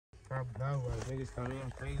Niggas tell me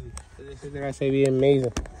I'm crazy. This shit that I say be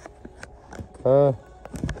amazing.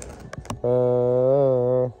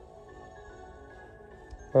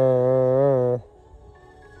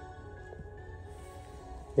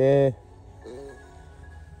 Yeah.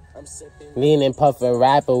 Leaning, puffing,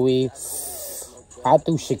 rapper weed. I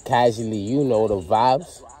do shit casually, you know the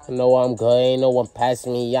vibes. I know I'm good, ain't no one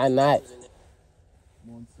passing me, y'all not.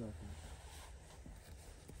 1 second.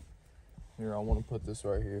 Here, I want to put this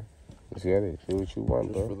right here. Let's get it. Do what you want,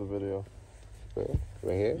 just bro. For the video. Right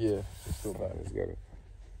here? Yeah. Let's do that. Let's get it.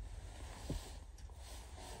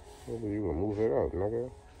 Maybe you gonna move it up,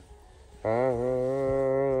 nigga.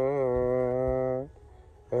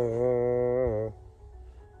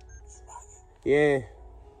 Yeah.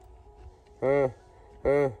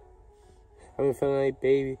 I've been feeling like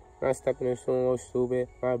baby. Not stepping in so stupid.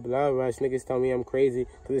 My blood rush. Niggas tell me I'm crazy.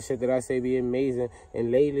 Cause the shit that I say be amazing.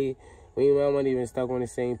 And lately, me and my money even stuck on the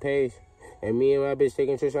same page. And me and my bitch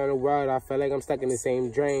taking trips around the world. I feel like I'm stuck in the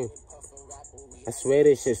same drain. I swear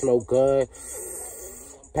this shit smoke good.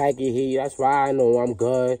 Packy heat, that's why I know I'm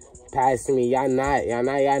good. Pass me, y'all not. You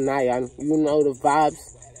know the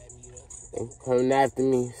vibes. And coming after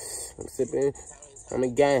me. I'm sipping. I'm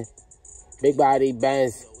again. Big body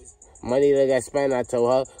bands. Money that got spent, I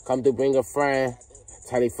told her, come to bring a friend.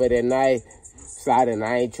 Tell for the night. Sliding,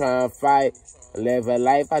 I ain't trying to fight. Live a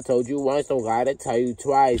life, I told you once, don't gotta tell you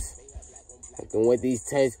twice. Fucking with these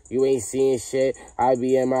tents, you ain't seeing shit. I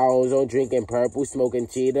be in my own zone, drinking purple, smoking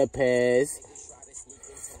cheetah piss.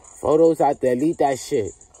 Photos out there, delete that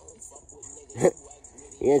shit.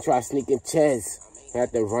 You ain't try sneaking chance. You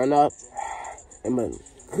have to run up. And man,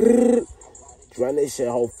 run this shit,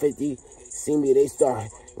 whole 50. See me, they start.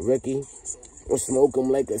 Ricky, we'll smoke him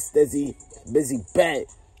like a stizzy, busy bat.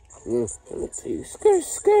 Let me tell you,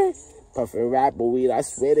 skirt. Puffin' rapper weed, I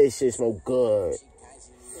swear this shit smoke good.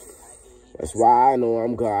 That's why I know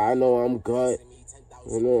I'm good.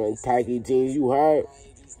 You know, tacky jeans, you heard.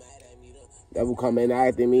 Devil coming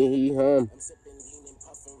after me, he hum.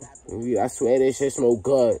 I swear this shit smoke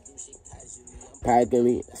good. Packing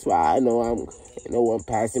me, that's why I know ain't no one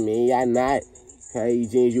passing me, y'all not. Tacky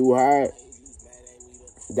jeans, you heard.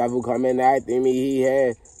 Devil coming after me, he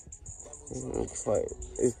here.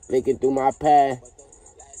 It's thinking through my past.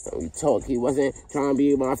 We talk, he wasn't trying to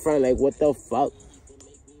be my friend, like what the fuck?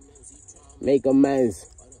 Make amends.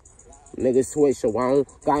 Niggas switch, so I don't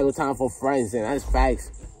got no time for friends, and that's facts.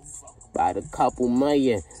 About a couple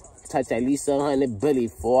million. Touch at least 100 billion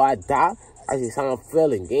before I die. I just how I'm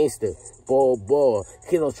feeling, gangster. Ball.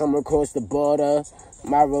 Kilos from across the border.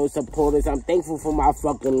 My road supporters, I'm thankful for my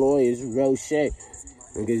fucking lawyers, real shit.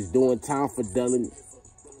 Niggas doing time for dealing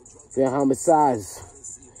their homicides.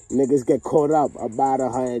 Niggas get caught up about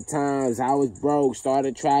 100 times. I was broke,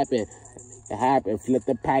 started trapping. It happened, flipped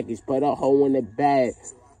the package, put a hole in the bag.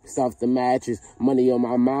 Stuffed the mattress, money on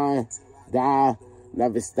my mind. Die,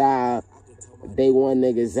 never stop. Day one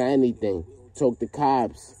niggas anything. Took the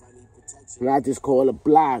cops. And I just call a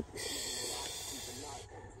block.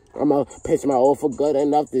 I'ma pitch my offer good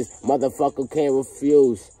enough. This motherfucker can't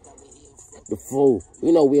refuse. The fool.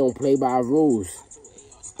 You know we don't play by rules.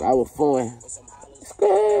 I was fun.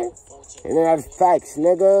 And then that's facts,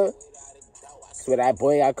 nigga. So that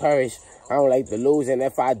boy got courage. I don't like to lose, and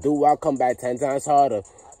if I do, I'll come back 10 times harder.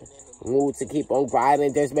 Mood to keep on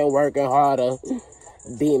grinding, just been working harder.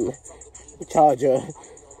 Demon. Charger.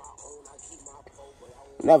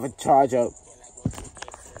 Never charge up.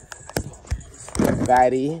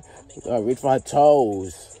 Fatty. Reach for her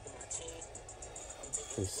toes.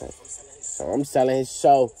 So I'm selling his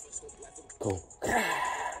show. Go.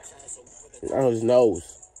 On his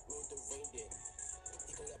nose.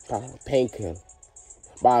 Painkiller.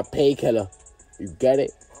 By a painkiller. You get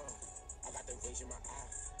it?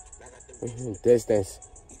 Distance.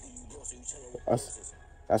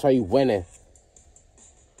 That's why you winning.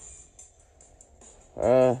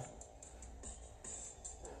 Yeah,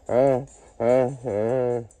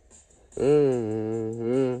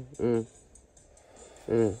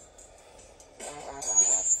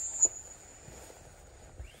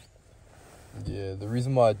 the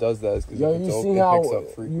reason why it does that is because Yo, it you see picks how up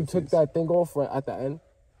frequencies. you took that thing off right at the end?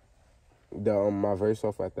 My verse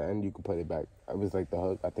off at the end, you can put it back. It was like the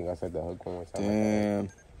hook. I think I said the hook one more time. Damn.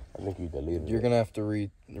 I think you deleted it. You're going to have to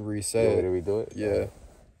reset You want me to redo it? Yeah.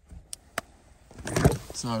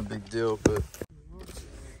 It's not a big deal, but...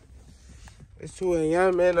 It's 2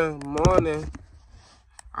 a.m. in the morning.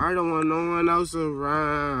 I don't want no one else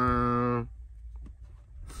around.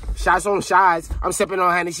 Shots on shots. I'm sipping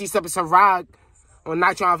on honey. She sipping some rock. I'm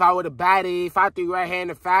not trying to fight with a baddie. 5'3" right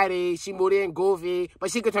hand and fatty. She moody and goofy,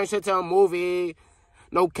 but she could turn shit to a movie.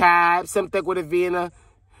 No cab, some thick with a Vienna.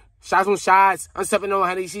 Shots on shots. I'm stepping on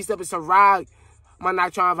honey, she stepping some rock. I'm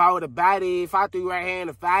not trying to vibe with a baddie. 5'3" right hand,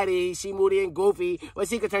 a fatty. She moody and goofy, but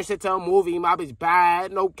she can turn shit to a movie. My bitch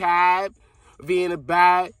bad, no cab. V in the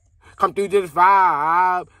back. Come through to the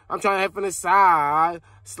vibe. I'm trying to hit from the side.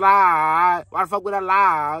 Slide. Why the fuck would I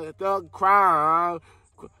lie? Thug crime.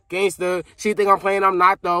 Gangster. She think I'm playing, I'm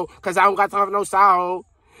not though. Cause I don't got time for no side.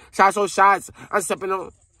 Shots on shots. I'm stepping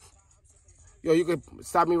on. Yo, you can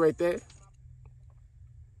stop me right there.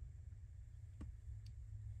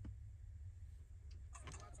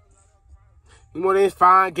 You know it's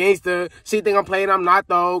fine, gangster. She think I'm playing, I'm not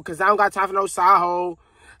though. Cause I don't got time for no side hole.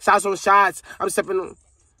 Shots on shots. I'm stepping on.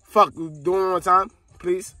 Fuck, do it one more time,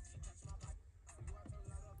 please.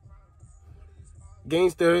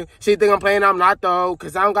 Gangster. She think I'm playing, I'm not though.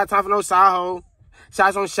 Cause I don't got time for no side hole.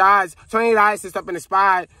 Shots on shots. 28 eyes to step in the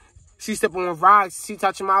spot. She stepping on rocks. She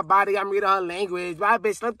touching my body. I'm reading her language. My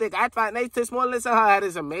bitch slim thick. I find they too small. Listen, her head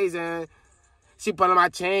is amazing. She pulling my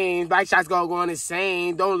chains. Back shots going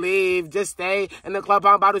insane. Don't leave. Just stay. In the club,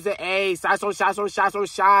 I'm bottles of A. Shots on shots on shots on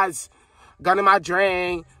shots. Gun in my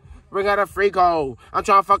drain. Bring out a freak hole. I'm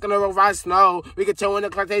trying to fucking her over snow. We can chill in the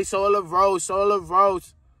club. They soul of rose. Soul of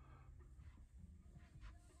rose.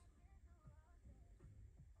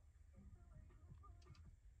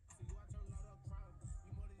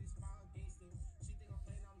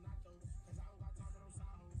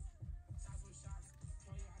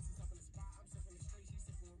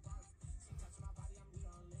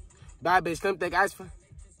 Bad bitch, slim thick, ass for.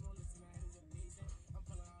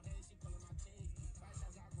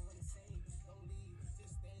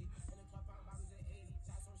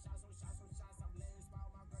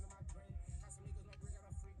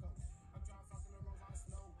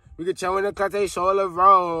 We can chill in the club, they soul of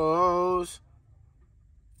rose.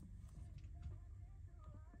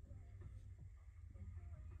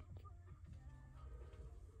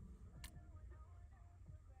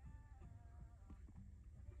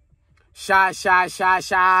 Shots, shots, shots,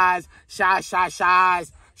 shots, shots, shots,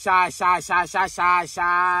 shots, shots, shots, shots, shots, shots,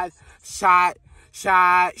 shots, shot,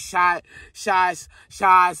 shot, shot, shots,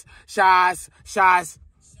 shots, shots, shots,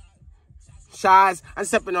 shots. I'm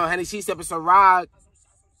stepping on honey, she stepping some rock.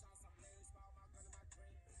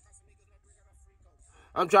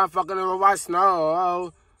 I'm trying to fucking over my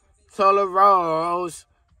snow. Solar rose.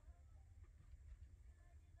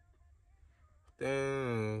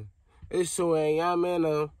 Damn. It's 2 a.m. in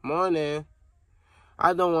the morning.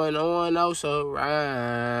 I don't want no one else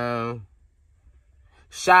around.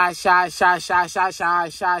 Shot, shot, shot, shot, shot,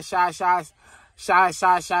 shot, shot, shot, shot, shot,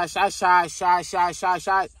 shot, shot, shot, shot, shot, shot, shot,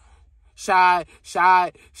 shot. Shot,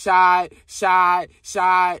 shot, shot, shot,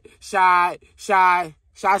 shot, shot, shot,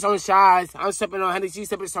 shots on shots. I'm stepping on honey, she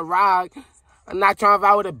stepping some rock. I'm not trying to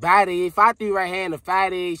vibe with a baddie. 5'3" right hand, a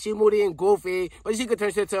fatty. She moody and goofy, but she could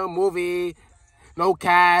turn shit to a movie. No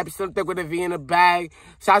cab, something with a V in the bag.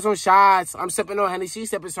 Shots on shots. I'm sipping on honey, she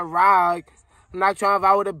sipping some rock. I'm not trying to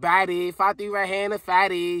vibe with a baddie. 5'3" right hand, a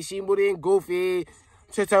fatty. She moody and goofy.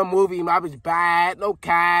 Shit to a movie, my bitch bad. No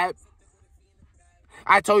cab.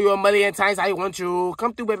 I told you a million times I want you.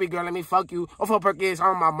 Come through, baby girl, let me fuck you. Off her perkins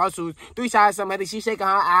on my muscles. 3 shots, somebody, she shaking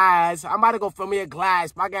her ass. I'm about to go fill me a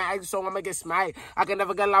glass. But I got extra, so I'm gonna get smacked. I can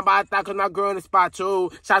never get along by that cause my girl in the spot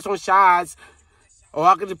too. Shots on shots. Or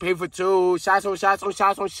I could just pay for 2. Shots on shots on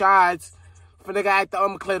shots on shots. For nigga act I'm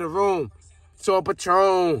gonna clear the room. So a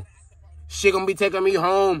Patron. She gonna be taking me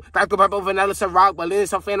home. Dr. Pepper, vanilla, some rock, but then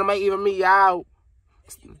some fan might even me out.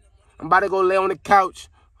 I'm about to go lay on the couch.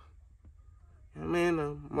 I'm in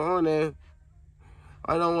the morning.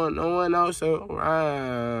 I don't want no one else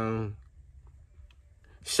around.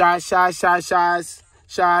 Shots, shots, shots, shots.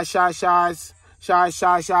 Shots, shots, shots. Shots,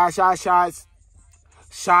 shots, shots, shots, shots.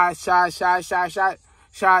 Shot, shot, shot, shot, shot.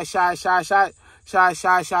 Shot, shot, shot, shot. Shot,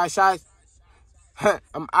 shot, shot, shot.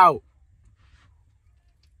 I'm out.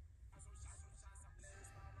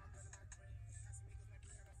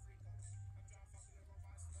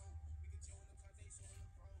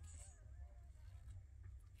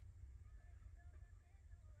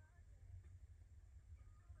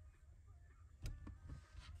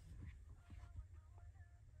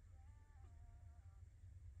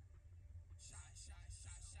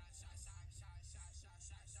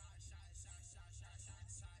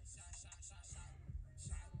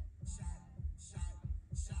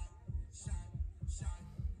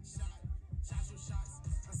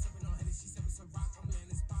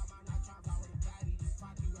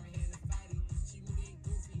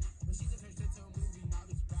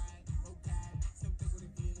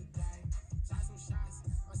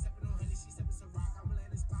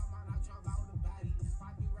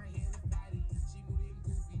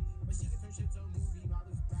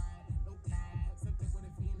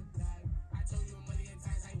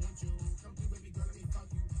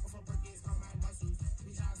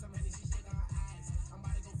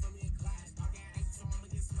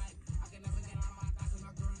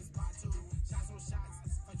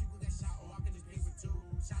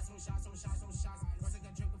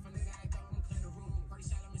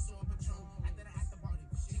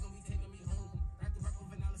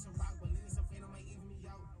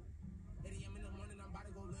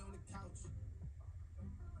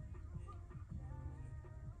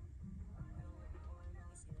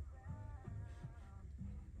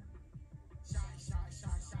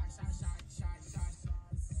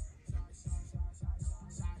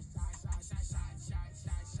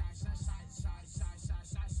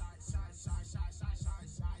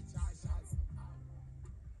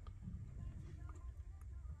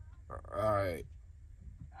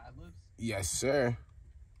 Yes, sir.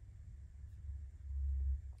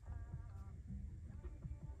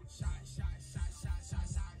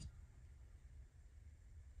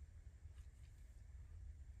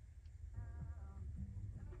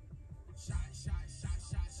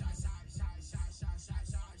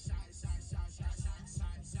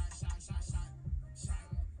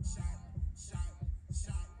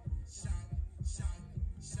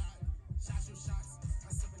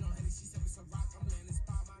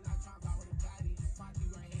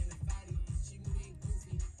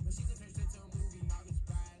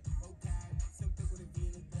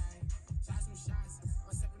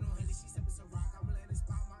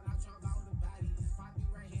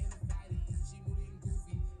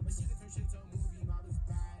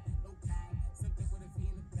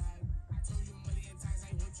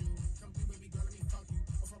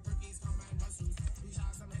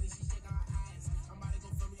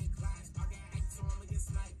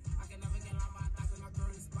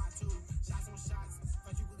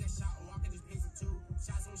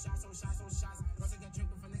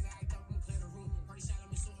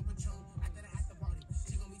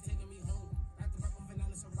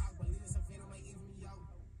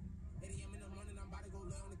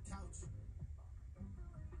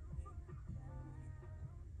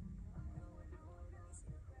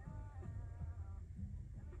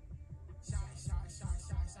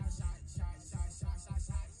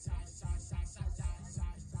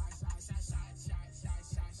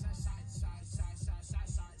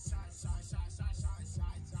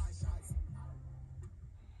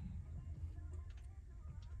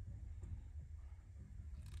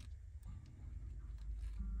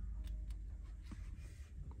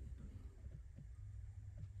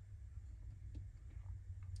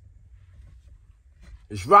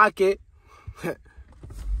 It's Rocket.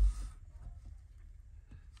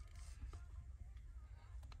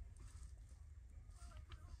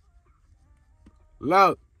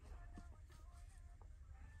 Look.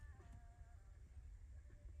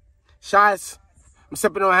 Shots. I'm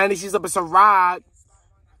sipping on Henny. She's up at some rod.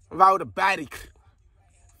 I'm out with a baddie.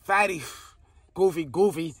 Fatty. Goofy.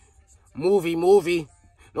 Movie.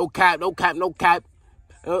 No cap.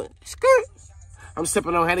 Skirt. I'm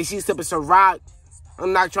sipping on Henny. She's sipping some rock.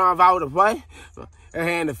 I'm not trying to vow with a what? Her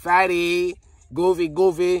hand the fatty.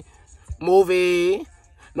 Goofy. Movie.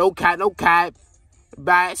 No cap.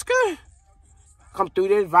 Bad skirt. Come through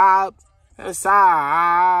this vibe.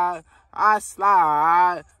 Inside. I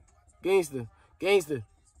slide. Gangster.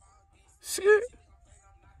 Skirt.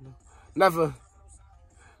 Never.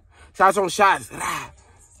 Shots on shots.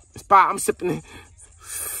 Spot. I'm sipping it.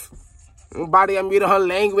 Nobody, I'm reading her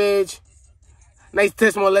language. Nice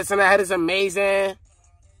test, more lesson I had is amazing.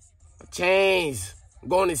 Change. I'm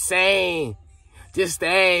going insane. Just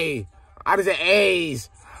stay. Out of the A's.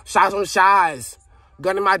 Shots on shots.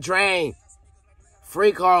 Gun in my drain.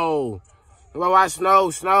 Freak hole. Well, I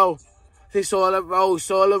snow. They soil of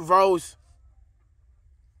rose.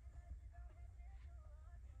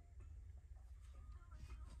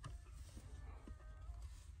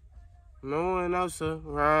 No one else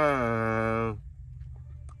around.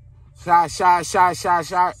 Shot. Shot.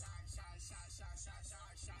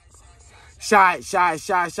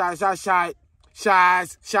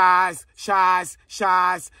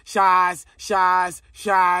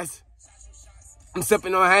 I'm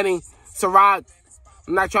sipping on Henny. Ciroc.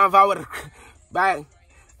 I'm not trying to vow with a back.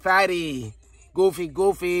 Fatty.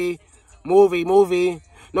 Goofy. Movie.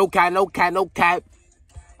 No cap.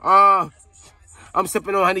 I'm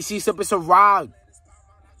sipping on Henny. She's sipping Ciroc.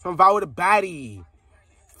 I'm vow with a baddie.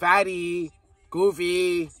 Fatty.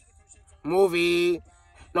 Goofy. Movie.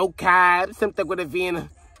 No cap. Something with a V in.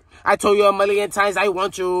 I told you a million times I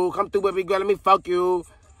want you. Come through, baby girl, let me fuck you.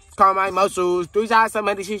 Call my muscles. 3 shots,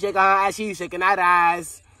 somebody, she shaking her ass, she shaking that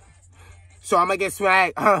ass. So I'ma get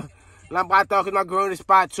smacked. I'm about to talk to my girl in the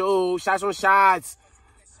spot too. Shots on shots.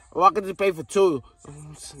 Or I could just pay for 2.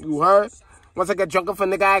 You heard? Once I get drunk off a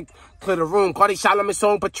nigga, I clear the room. Cardi shot on my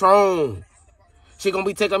song Patron. She gonna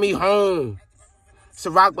be taking me home.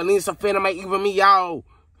 Ciroc, but need some fin, I might even me out.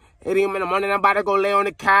 8 a.m. in the morning, I'm about to go lay on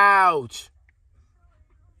the couch.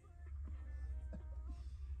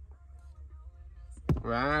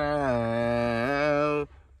 Round.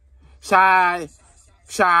 Shy.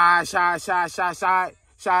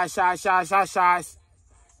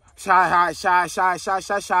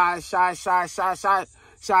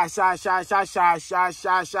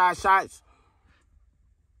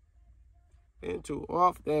 And too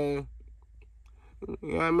often.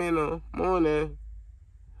 Yeah, I'm in the morning.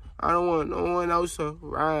 I don't want no one else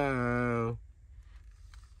around.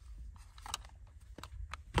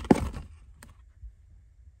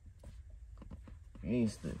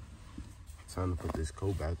 Gangster. Time to put this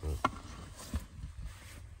coat back on.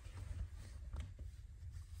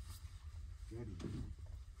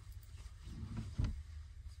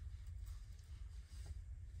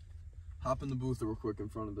 Hop in the booth real quick in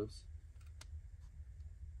front of this.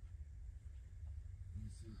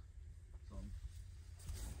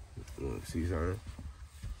 You want to see something?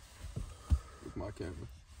 With my camera.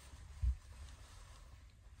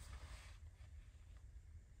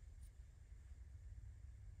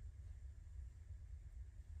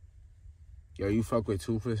 Yo, you fuck with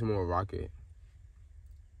Toothless more Rocket?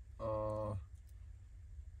 I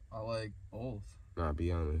like both. Nah,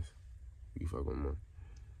 be honest. You fuck with more.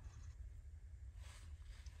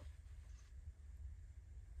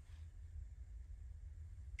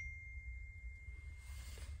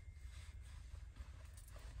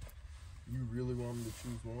 You really want me to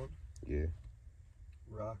choose one? Yeah.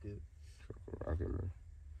 Rocket. Rocket, man.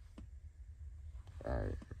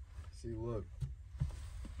 Alright. See, look.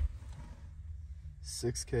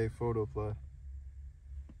 6K photo play.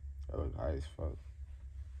 That was high as fuck.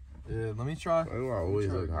 Yeah, let me try. Why do I always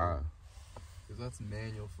look high? Because that's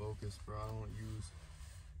manual focus, bro. I don't use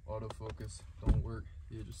autofocus. Don't work.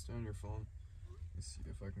 Yeah, just stay on your phone. Let's see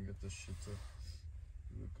if I can get this shit to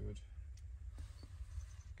look good.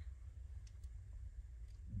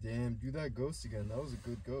 Damn, do that ghost again. That was a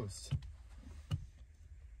good ghost.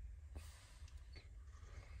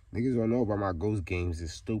 Niggas don't know about my ghost games.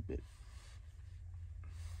 It's stupid.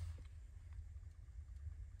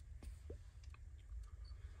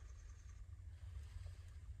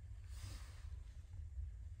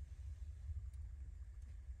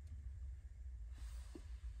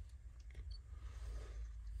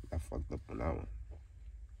 I fucked up on that one.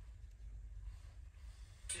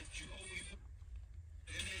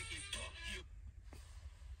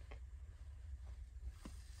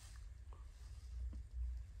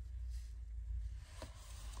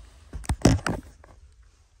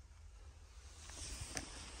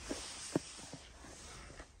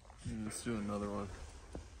 Let's do another one.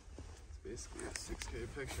 It's basically a 6K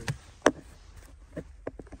picture.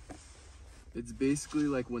 It's basically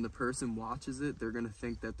like when the person watches it, they're gonna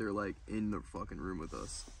think that they're like in the fucking room with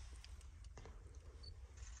us.